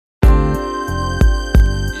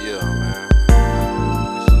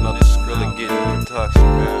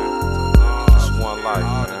life,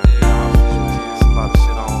 man. It's a lot of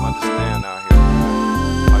shit I don't understand out here,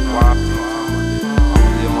 man. Like, why I'ma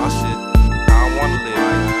live my shit how I wanna live,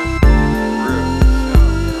 man.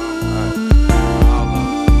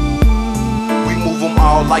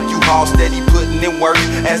 All like you all steady putting in work.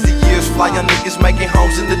 As the years fly, young niggas making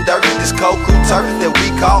homes in the dirt. This cold crew turf that we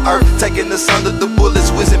call earth, taking us under, the bullets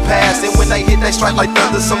whizzing past. And when they hit, they strike like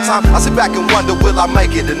thunder. Sometimes I sit back and wonder, will I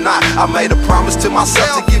make it or not? I made a promise to myself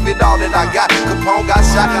to give it all that I got. Capone got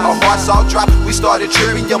shot, our hearts all dropped. We started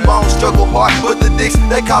tripping, your bones struggle hard. But the dicks,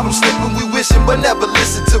 they call them slipping. We wishing, but never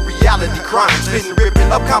listen to reality crime. Spitting, ripping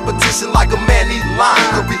up competition like a man needing line.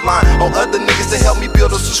 Could relying on other niggas to help me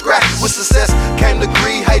build up some scratch. With success came the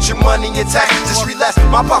greed, hatred, money, and taxes. Just relax.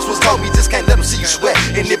 My boss was told me just can't let them see you sweat.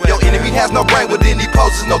 And if your enemy has no brain, well then he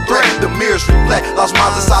poses no threat. The mirrors reflect lost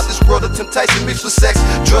minds inside this world of temptation mixed with sex,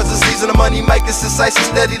 drugs, disease, and the money making sensation.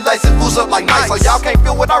 Steady lacing fools up like nice. So y'all can't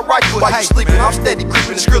feel what I write. While you sleeping, I'm steady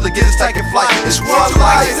creeping. The Skrilla gets taking flight. It's one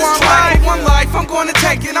life. One life. I'm gonna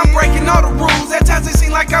take it. I'm breaking all the rules. At times it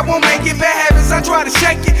seems like I won't make it. Bad habits, I try to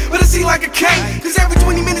shake it, but it seems like I can't. Cause every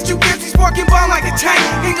 20 minutes you get, she's sparking bomb like a tank.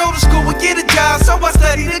 Can't go to school and get a job, so I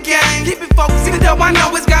study the game. Keep it focused, even though I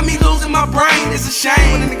know it's got me losing my brain. It's a shame,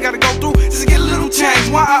 but then it gotta go through just to get a little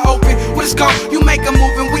change. Why I open with a scope, you make a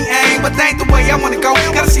move and we aim, but that ain't the way I wanna go.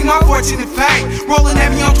 Gotta see my fortune and fame. Rolling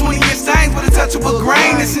heavy on 20-inch stains with a touch of a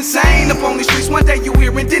grain. It's insane. Up on the streets, one day you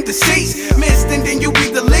hear and then deceased. Missed and then you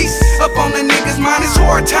be the least. Up on the niggas' mind, it's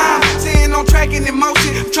hard time. Staying on track and in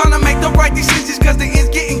motion, trying to make the right decisions cause the end's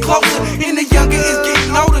getting closer. And the younger is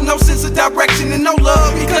getting older, no sense of direction and no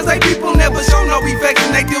love. Because they people never show no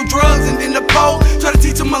affection, they deal drugs and then the pole. Try to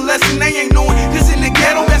teach them a lesson, they ain't knowing this in the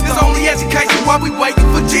ghetto. That's the only education while we waiting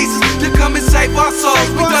for Jesus to come and save our souls.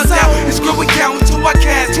 We done out and screw and count until our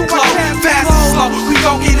cash too close. Fast and slow, we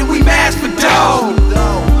gon' get it, we mash for dough.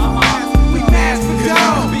 We mash for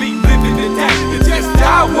dough. Be living the day, you just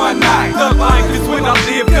die one night. The life is when I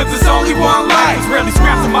live, cause it's only one life. It's rarely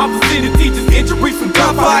scraps in my vicinity, just injuries from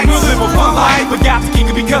gunfights. We'll live a one life, but got to kick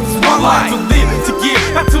it because it's one life. To live, to give,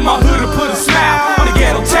 back to my hood and put a smile on the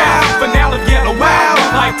ghetto child. But now the ghetto wild.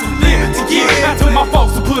 One life to live, to give, back to my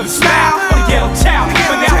folks to put a smile on the ghetto child.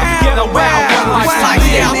 But now the ghetto wild. One life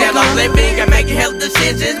to live. That I'm living, I making hell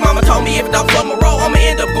decisions. Mama told me if I don't flow my role, I'ma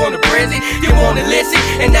end up going to prison. Didn't wanna listen,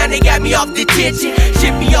 and now they got me off detention.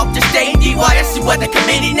 Ship me off to stay in DYS, what they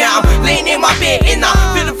committed now. I'm laying in my bed and I'm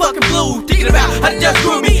feeling fucking blue, thinking about how they just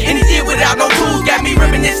screwed me and he did without no tools. Got me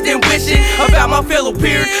reminiscing, wishing about my fellow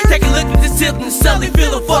peers. Take a look at this silk and suddenly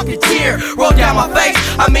feel a fucking tear roll down my face.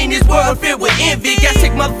 I mean this world filled with envy. Got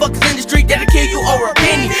sick motherfuckers in the street that'll kill you over a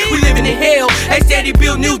penny. We living in hell, they steady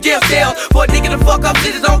build new jail cells. For a nigga to fuck up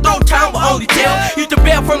cities on throw time will only tell. Used to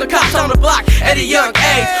bail from the cops on the block at a young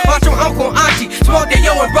age. Watch my uncle and auntie smoke that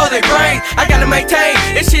yo and brother brains. I gotta maintain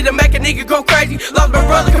this shit'll make a nigga go crazy. Lost my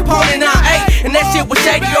brother Capone and I ate, and that shit was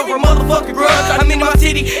shady over a motherfucking grudge. I mean in my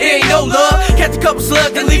city, it ain't no love. Catch a couple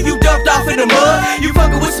slugs and leave you dumped off in the mud. You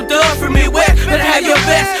fucking with some thugs from Midwest, better have your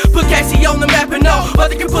best. Put Casey on the map and know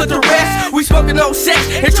whether can put the rest. We smoking no sex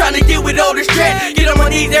and trying to deal with all this stress. Get on my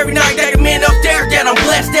knees every night, got a man upstairs. That I'm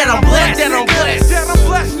blessed, that I'm blessed, that I'm blessed. That I'm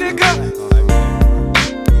blessed, nigga.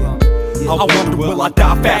 I wonder, will I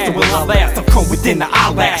die fast or will I last? I've come within the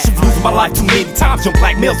eyelash of losing my life too many times. Young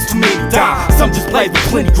black males too many dimes. Some just play with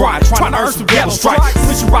plenty grind, trying to earn some ghetto stripes.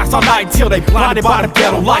 Pushing rocks all night until they blinded by the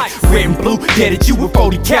ghetto light. Red and blue, dead at you with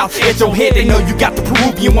 40 cal. At your head, they know you got the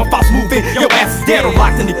Peruvian. One false move in, your ass is dead or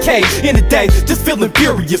locked in the cage. In the day, just feeling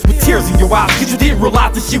furious with tears in your eyes, cause you didn't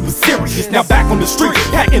realize this shit was serious. Now back on the street,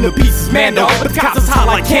 packing the pieces, man, though. But the cops is hot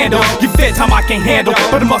like candle. Give fed time I can't handle,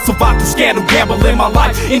 but I must survive the scandal. Gambling my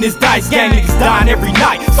life in this dice game. Niggas dying every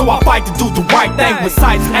night, so I fight to do the right thing with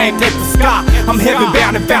sights aimed at the sky. I'm heaven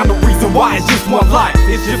bound and found the reason why. It's just one life.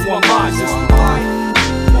 It's just one life.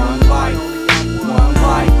 One life. One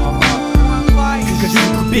life. One life. Cause you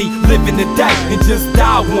could be living the day and just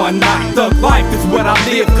die one night. Thug life is what I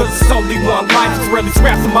live, cause it's only one life. It's rarely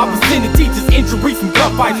scraps in my vicinity, just injuries from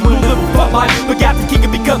gunfights. We'll live a fun life, but got to kick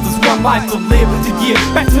it because it's one life to live. To give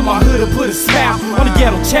back to my hood and put a smile on the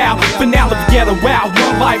ghetto child. Finale of the ghetto wild.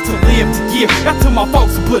 One life to live, to give back to my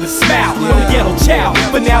folks and put a smile on the ghetto child.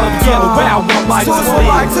 Finale of the ghetto wild. One life to live. One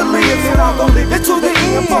life to live, and I'm gon' live it to the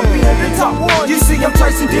end. Fuck being the top one. You see, I'm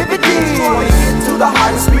chasing dividends. Trying to get to the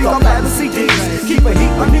highest speed, I'm having CDs. Keep a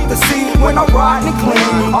heat beneath the sea when I'm riding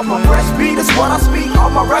clean. Off my fresh beat is what I speak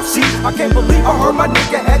on my rap sheet. I can't believe I heard my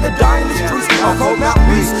nigga had to die in the streets. I'm cold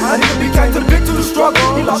mouthpiece. A nigga became to the big to the struggle.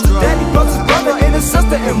 He lost his daddy, lost his brother, and his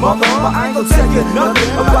sister and mother. But I ain't gon' tell you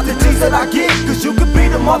nothing about the things that I get, cause you could be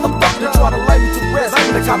the motherfucker that try to lay me to rest.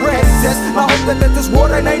 the comprehension test. I hope that this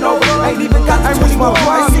war ain't over. Ain't even got to 21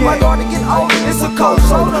 twice. See my daughter get older, it's a cold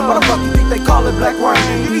shoulder. What the fuck you think they call it black rain?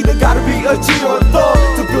 You either gotta be a G or a thug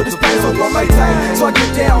to feel this pain, so gon' maintain. So I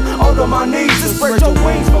get down on my knees and spread your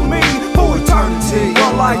wings for me for eternity.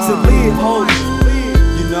 One life to live, holy.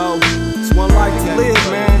 You know, it's one life to live,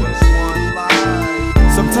 man.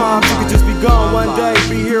 Sometimes you can just be gone one day,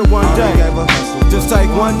 be here one day. Just take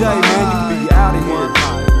one day, man, you can be out of here.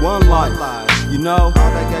 One life, you know.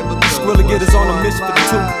 Skrilla Gettaz on a mission for the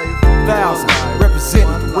 2000,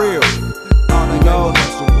 representing for real. You know,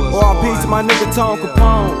 RIP to my nigga Tone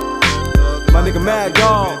Capone, my nigga Mad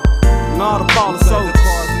Dog, and all the fallen soldiers.